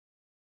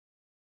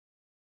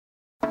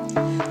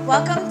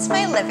Welcome to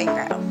my living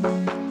room.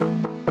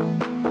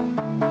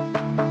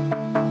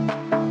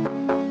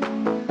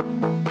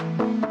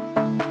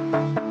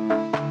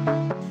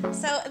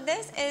 So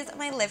this is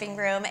my living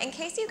room. In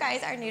case you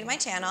guys are new to my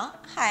channel,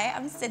 hi,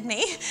 I'm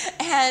Sydney,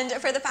 and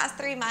for the past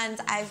 3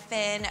 months I've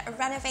been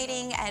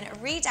renovating and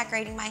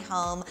redecorating my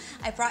home.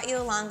 I brought you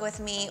along with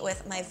me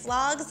with my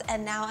vlogs,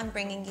 and now I'm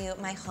bringing you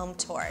my home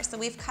tour. So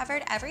we've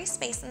covered every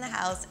space in the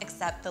house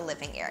except the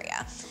living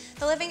area.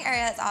 The living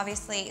area is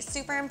obviously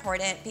super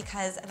important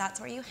because that's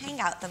where you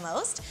hang out the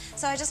most.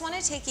 So I just want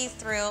to take you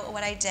through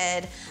what I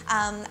did.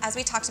 As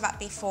we talked about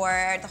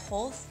before, the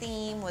whole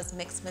theme was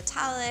mixed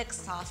metallic,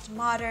 soft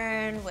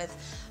modern with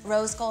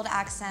rose gold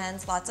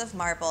accents, lots of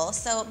marble.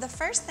 So the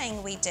first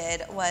thing we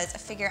did was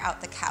figure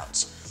out the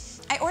couch.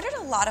 I ordered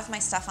a lot of my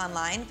stuff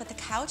online, but the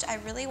couch, I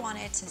really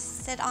wanted to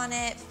sit on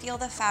it, feel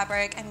the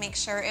fabric, and make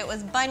sure it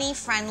was bunny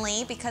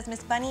friendly because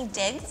Miss Bunny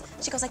digs.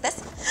 She goes like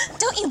this,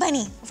 "Don't you,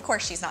 Bunny?" Of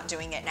course, she's not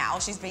doing it now.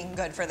 She's being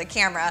good for the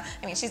camera.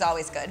 I mean, she's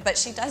always good, but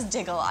she does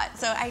dig a lot.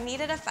 So I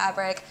needed a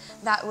fabric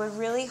that would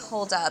really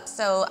hold up.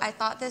 So I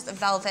thought this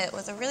velvet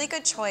was a really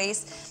good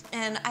choice,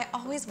 and I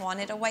always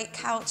wanted a white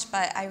couch,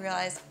 but I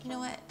realized, you know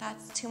what,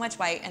 that's too much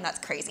white and that's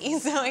crazy.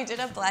 So I did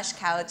a blush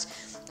couch,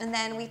 and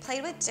then we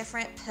played with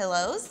different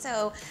pillows.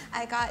 So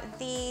I got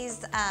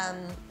these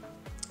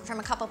from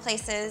a couple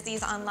places,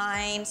 these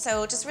online.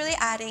 So just really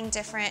adding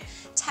different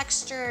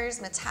textures,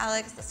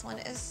 metallics. This one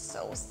is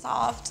so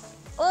soft.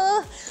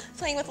 Ugh,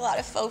 playing with a lot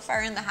of faux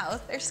fur in the house.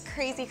 They're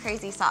crazy,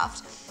 crazy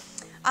soft.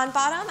 On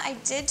bottom, I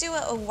did do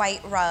a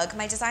white rug.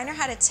 My designer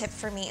had a tip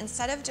for me.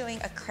 Instead of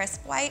doing a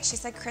crisp white, she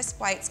said crisp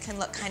whites can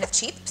look kind of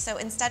cheap. So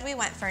instead we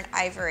went for an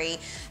ivory.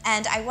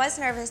 And I was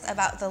nervous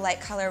about the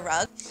light color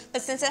rug,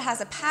 but since it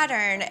has a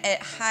pattern, it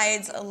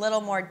hides a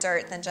little more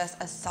dirt than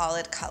just a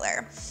solid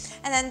color.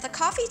 And then the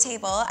coffee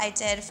table I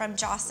did from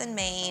Joss &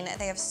 Main.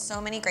 They have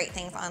so many great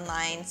things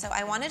online. So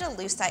I wanted a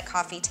lucite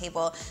coffee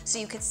table so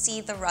you could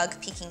see the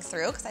rug peeking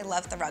through because I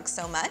love the rug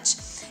so much.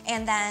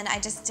 And then I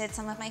just did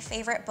some of my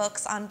favorite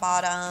books on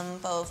bottom,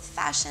 both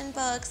fashion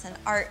books and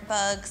art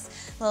books,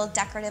 little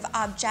decorative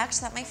objects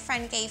that my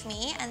friend gave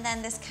me. And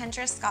then this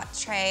Kendra Scott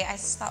tray I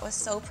just thought was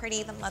so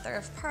pretty, the mother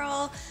of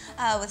pearl,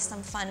 with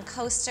some fun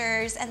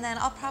coasters. And then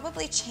I'll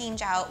probably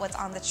change out what's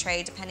on the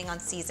tray depending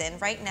on season.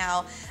 Right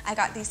now I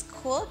got these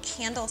cool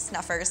candle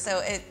snuffers, so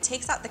it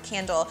takes out the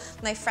candle.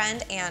 My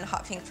friend Anne,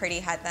 Hot Pink Pretty,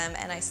 had them,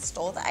 and I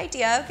stole the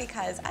idea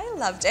because I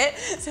loved it.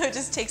 So it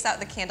just takes out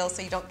the candle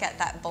so you don't get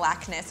that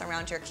blackness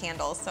around your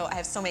candles. So I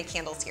have so many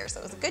candles here, so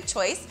it was a good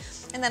choice.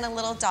 And then a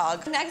little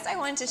dog. Next, I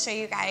wanted to show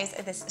you guys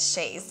this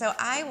chaise. So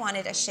I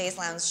wanted a chaise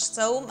lounge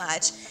so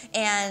much,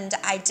 and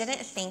I didn't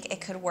think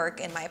it could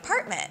work in my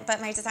apartment. But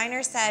my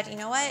designer said, you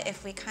know what,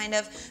 if we kind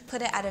of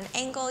put it at an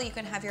angle, you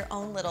can have your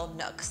own little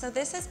nook. So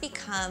this has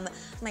become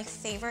my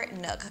favorite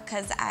nook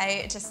because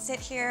I just sit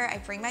here, I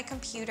bring my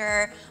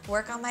computer,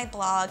 work on my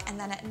blog, and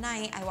then at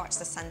night I watch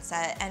the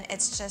sunset, and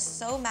it's just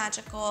so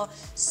magical,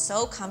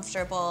 so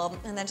comfortable.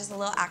 And then just a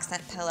little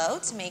accent pillow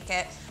to make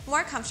it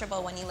more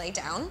comfortable when you lay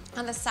down.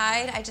 On the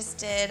side, I just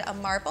did a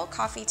marble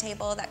coffee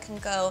table that can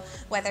go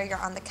whether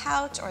you're on the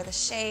couch or the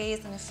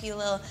chaise, and a few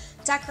little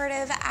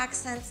decorative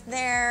accents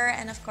there,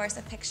 and of course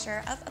a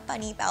picture of a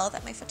bunny bell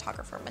that my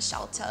photographer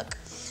Michelle took.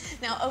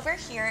 Now over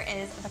here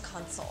is the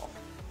console.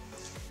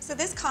 So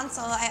this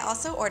console I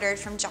also ordered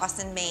from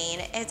Joss &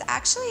 Main. It's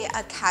actually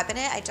a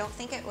cabinet. I don't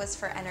think it was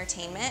for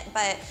entertainment,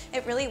 but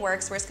it really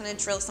works. We're just gonna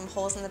drill some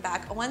holes in the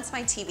back once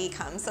my TV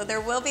comes. So there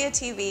will be a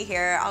TV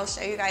here. I'll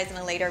show you guys in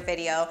a later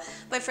video.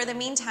 But for the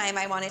meantime,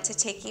 I wanted to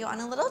take you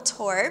on a little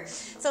tour.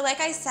 So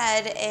like I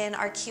said in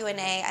our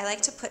Q&A, I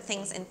like to put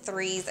things in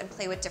threes and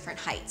play with different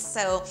heights.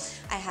 So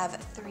I have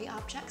 3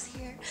 objects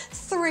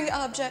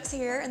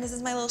here, and this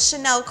is my little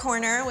Chanel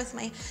corner with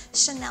my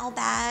Chanel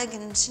bag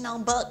and Chanel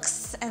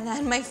books, and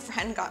then my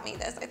friend got me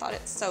this. I thought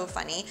it's so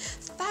funny.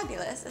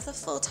 Fabulous is a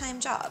full-time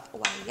job.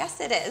 Well,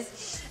 yes it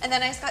is. And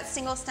then I just got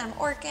single stem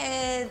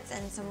orchids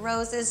and some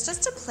roses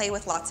just to play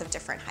with lots of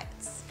different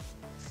heights.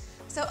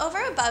 So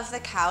over above the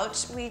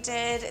couch, we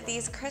did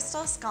these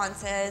crystal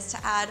sconces to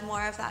add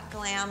more of that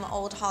glam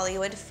old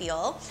Hollywood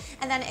feel.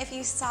 And then if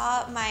you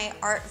saw my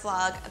art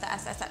vlog, the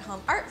SS at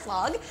Home art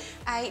vlog,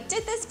 I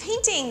did this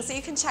painting. So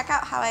you can check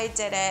out how I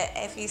did it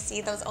if you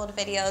see those old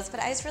videos. But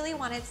I just really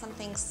wanted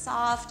something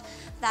soft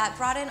that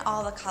brought in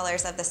all the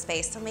colors of the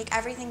space to make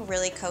everything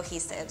really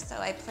cohesive. So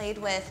I played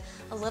with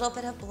a little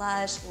bit of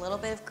blush, a little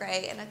bit of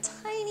gray, and a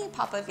tiny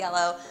pop of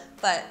yellow,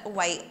 but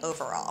white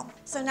overall.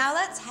 So now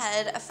let's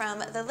head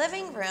from the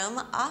living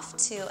room off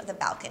to the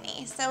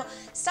balcony. So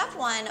step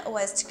 1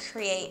 was to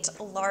create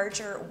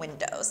larger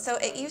windows. So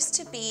it used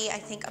to be, I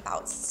think,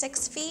 about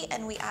 6 feet,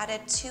 and we added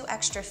 2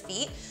 extra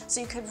feet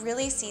so you could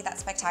really see that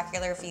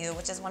spectacular view,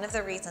 which is one of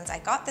the reasons I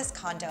got this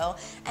condo.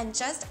 And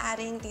just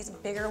adding these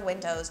bigger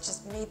windows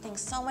just made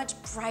things so much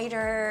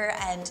brighter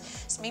and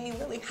just made me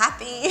really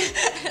happy.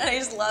 And I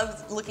just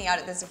loved looking out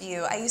at this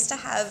view. I used to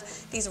have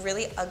these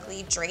really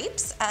ugly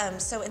drapes,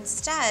 so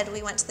instead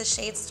we went to the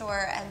shade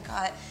store and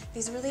got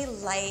these really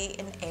light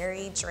light and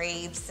airy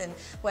drapes, and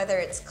whether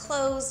it's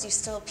closed, you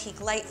still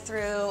peek light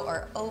through,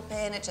 or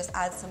open, it just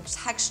adds some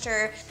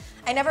texture.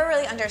 I never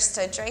really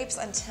understood drapes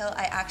until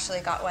I actually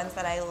got ones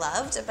that I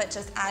loved, but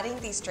just adding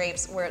these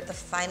drapes were the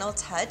final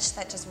touch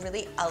that just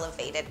really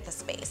elevated the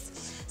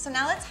space. So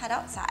now let's head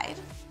outside.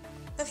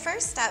 The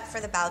first step for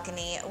the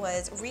balcony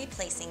was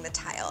replacing the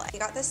tile. I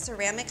got this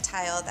ceramic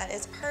tile that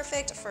is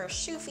perfect for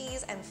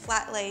shoofees and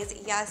flat lays.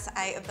 Yes,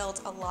 I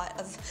built a lot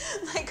of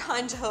my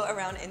condo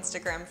around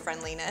Instagram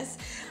friendliness.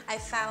 I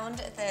found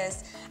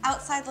this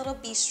outside little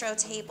bistro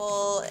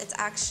table. It's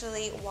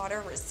actually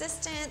water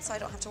resistant, so I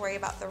don't have to worry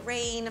about the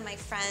rain. My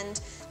friend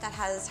that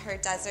has her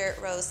desert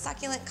rose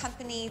succulent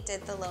company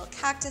did the little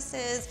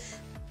cactuses.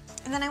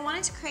 And then I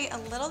wanted to create a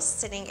little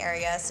sitting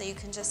area so you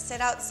can just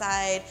sit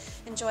outside,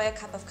 enjoy a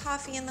cup of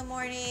coffee in the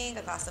morning,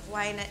 a glass of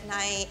wine at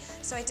night.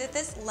 So I did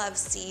this love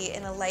seat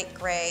in a light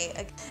gray.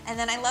 And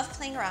then I love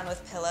playing around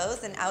with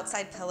pillows, and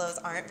outside pillows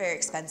aren't very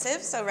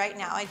expensive. So right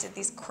now I did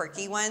these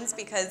quirky ones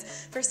because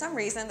for some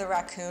reason the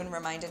raccoon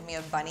reminded me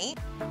of Bunny.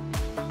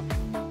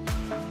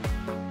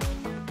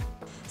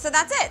 So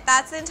that's it.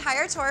 That's the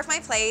entire tour of my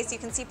place. You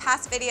can see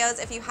past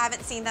videos if you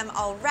haven't seen them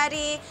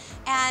already.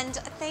 And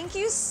thank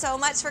you so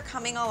much for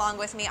coming along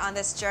with me on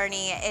this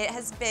journey. It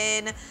has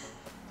been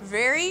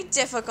very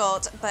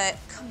difficult, but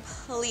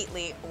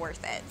completely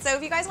worth it. So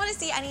if you guys want to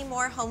see any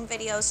more home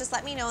videos, just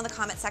let me know in the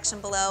comment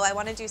section below. I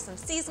want to do some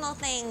seasonal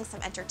things,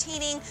 some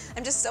entertaining.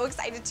 I'm just so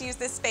excited to use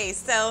this space.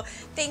 So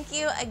thank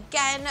you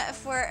again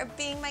for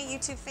being my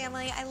YouTube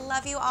family. I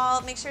love you all.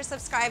 Make sure to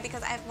subscribe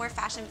because I have more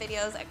fashion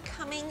videos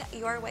coming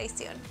your way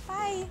soon.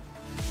 Bye.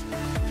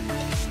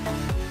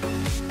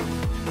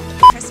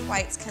 Crisp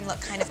whites can look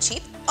kind of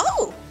cheap.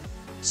 Oh,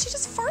 she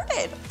just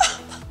farted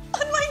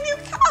on my new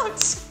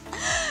couch.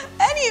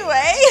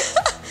 Anyway,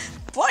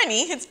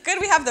 Bunny, it's good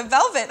we have the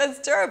velvet, that's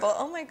durable.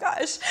 Oh my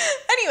gosh.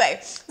 Anyway,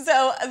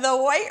 so the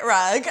white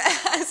rug,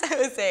 as I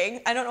was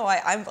saying, I don't know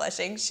why I'm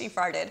blushing, she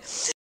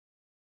farted.